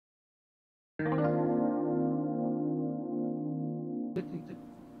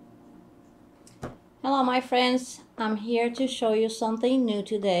Hello my friends, I'm here to show you something new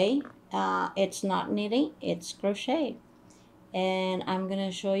today. It's not knitting, it's crochet. And I'm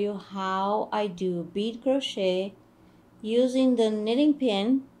gonna show you how I do bead crochet using the knitting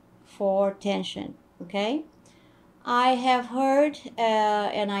pin for tension, okay? I have heard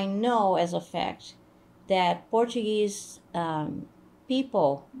and I know as a fact that Portuguese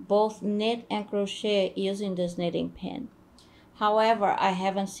people both knit and crochet using this knitting pin. However, I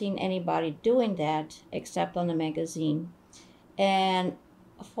haven't seen anybody doing that except on the magazine. And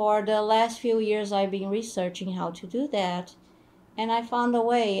for the last few years, I've been researching how to do that. And I found a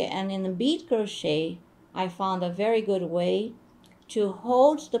way. And in the bead crochet, I found a very good way to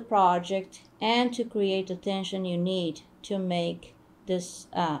hold the project and to create the tension you need to make this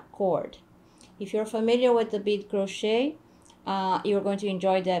cord. If you're familiar with the bead crochet, you're going to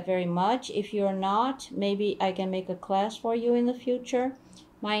enjoy that very much. If you're not, maybe I can make a class for you in the future.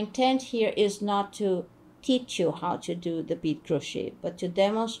 My intent here is not to teach you how to do the bead crochet, but to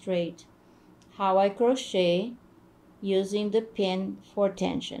demonstrate how I crochet using the pin for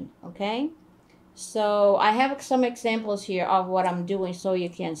tension, okay? So I have some examples here of what I'm doing so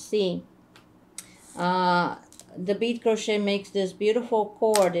you can see. The bead crochet makes this beautiful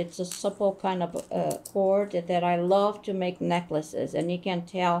cord. It's a supple kind of cord that I love to make necklaces, and you can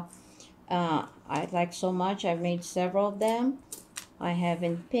tell I like so much. I've made several of them. I have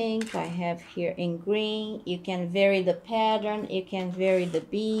in pink, I have here in green. You can vary the pattern, you can vary the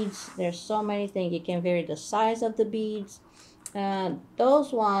beads. There's so many things. You can vary the size of the beads.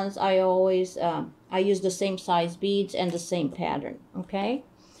 Those ones I always I use the same size beads and the same pattern, okay?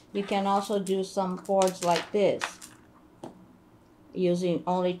 You can also do some cords like this using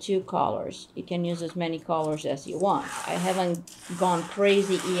only 2 colors. You can use as many colors as you want. I haven't gone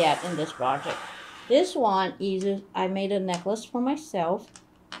crazy yet in this project. This one uses, I made a necklace for myself,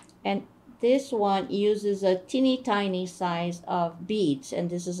 and this one uses a teeny tiny size of beads, and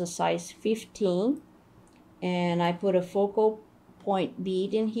this is a size 15, and I put a focal point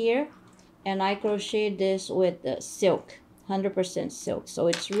bead in here, and I crocheted this with silk, 100% silk, so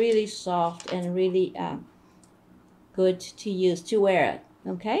it's really soft and really good to use to wear it.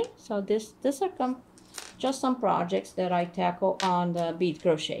 Okay, so these are just some projects that I tackle on the bead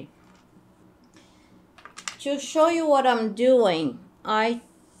crochet. To show you what I'm doing, I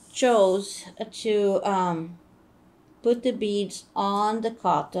chose to put the beads on the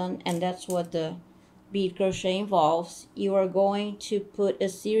cotton, and that's what the bead crochet involves. You are going to put a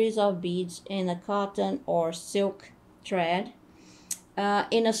series of beads in a cotton or silk thread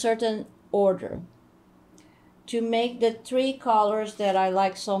in a certain order. To make the 3 colors that I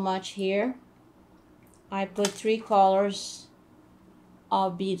like so much here, I put 3 colors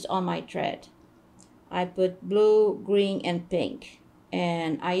of beads on my thread. I put blue, green, and pink.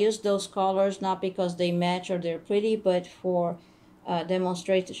 And I use those colors not because they match or they're pretty, but for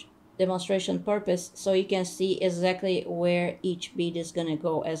demonstration purpose, so you can see exactly where each bead is going to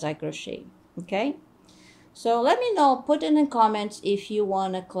go as I crochet. Okay? So let me know, put in the comments if you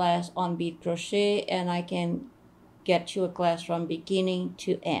want a class on bead crochet, and I can get you a class from beginning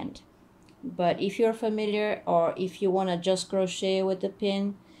to end. But if you're familiar, or if you want to just crochet with the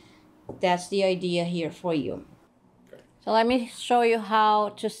pin, that's the idea here for you. So let me show you how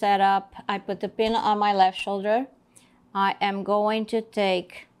to set up. I put the pin on my left shoulder. I am going to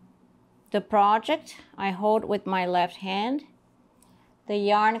take the project. I hold with my left hand. The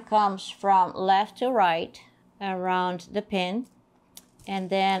yarn comes from left to right around the pin, and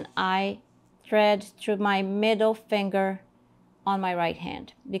then I thread through my middle finger on my right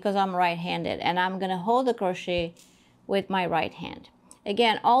hand because I'm right-handed, and I'm gonna hold the crochet with my right hand.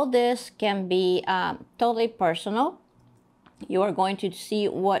 Again, all this can be totally personal. You are going to see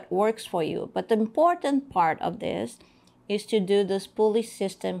what works for you, but the important part of this is to do this pulley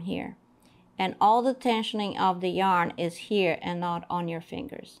system here, and all the tensioning of the yarn is here and not on your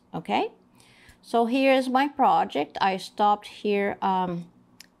fingers. Okay, so here's my project. I stopped here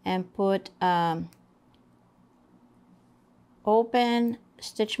and put open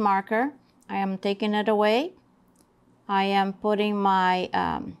stitch marker. I am taking it away. I am putting my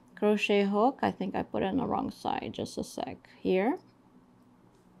crochet hook. I think I put it on the wrong side. Just a sec here.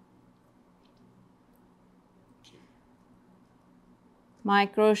 My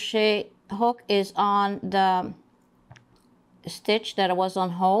crochet hook is on the stitch that was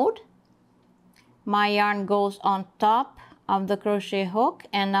on hold. My yarn goes on top of the crochet hook,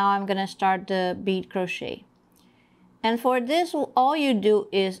 and now I'm gonna start the bead crochet. And for this, all you do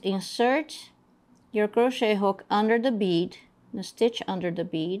is insert your crochet hook under the bead, the stitch under the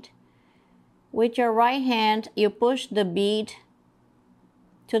bead. With your right hand, you push the bead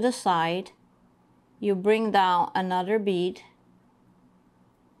to the side, you bring down another bead.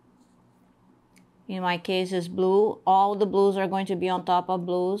 In my case it's blue. All the blues are going to be on top of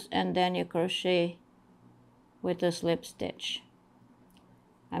blues, and then you crochet with a slip stitch.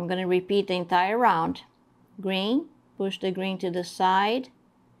 I'm going to repeat the entire round. Green, push the green to the side,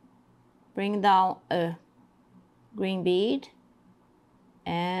 bring down a green bead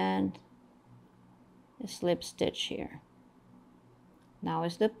and a slip stitch here. Now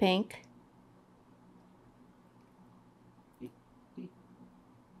is the pink.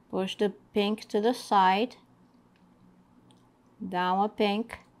 Push the pink to the side, down a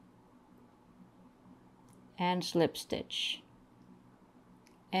pink, and slip stitch.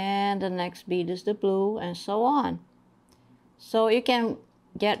 And the next bead is the blue, and so on. So you can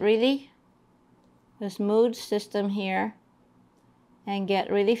get really a smooth system here and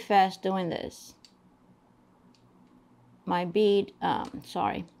get really fast doing this. My bead,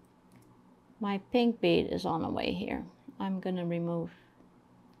 my pink bead is on the way here. I'm gonna remove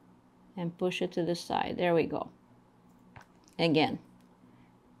and push it to the side. There we go. Again,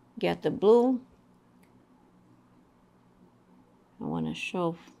 get the blue. I want to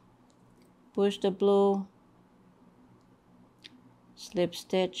show, push the blue, slip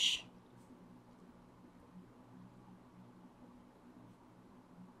stitch,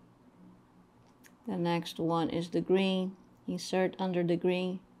 the next one is the green, insert under the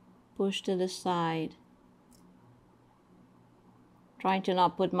green, push to the side, trying to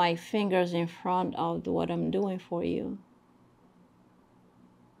not put my fingers in front of what I'm doing for you.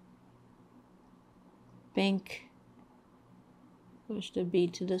 Pink, push the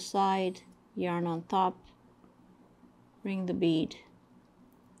bead to the side, yarn on top, bring the bead,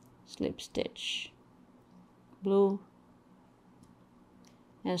 slip stitch, blue,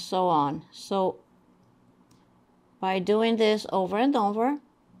 and so on. So by doing this over and over,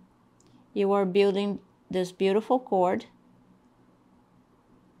 you are building this beautiful cord.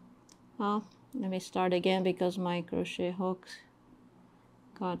 Well, let me start again because my crochet hooks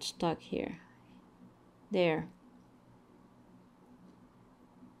got stuck here. There.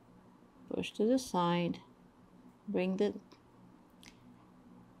 Push to the side, bring the...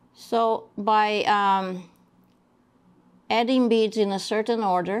 So by adding beads in a certain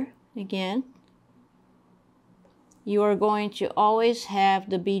order, again, you are going to always have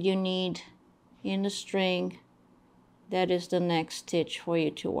the bead you need in the string. That is the next stitch for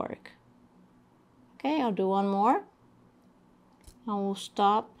you to work. Okay, I'll do one more. I will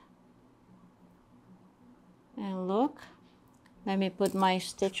stop and look. Let me put my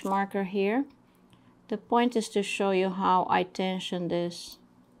stitch marker here. The point is to show you how I tension this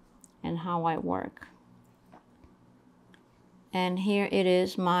and how I work. And here it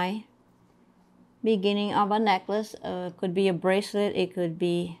is, my beginning of a necklace. Could be a bracelet, it could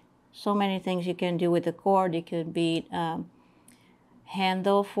be so many things you can do with the cord. It could be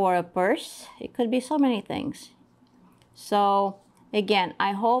handle for a purse. It could be so many things. So again,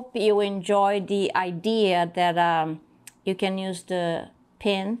 I hope you enjoyed the idea that you can use the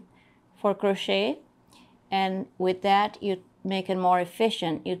pin for crochet, and with that you make it more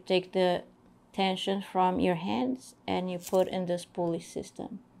efficient. You take the tension from your hands and you put in this pulley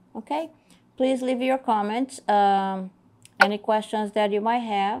system. Okay, please leave your comments, any questions that you might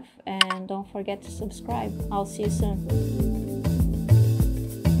have, and don't forget to subscribe. I'll see you soon.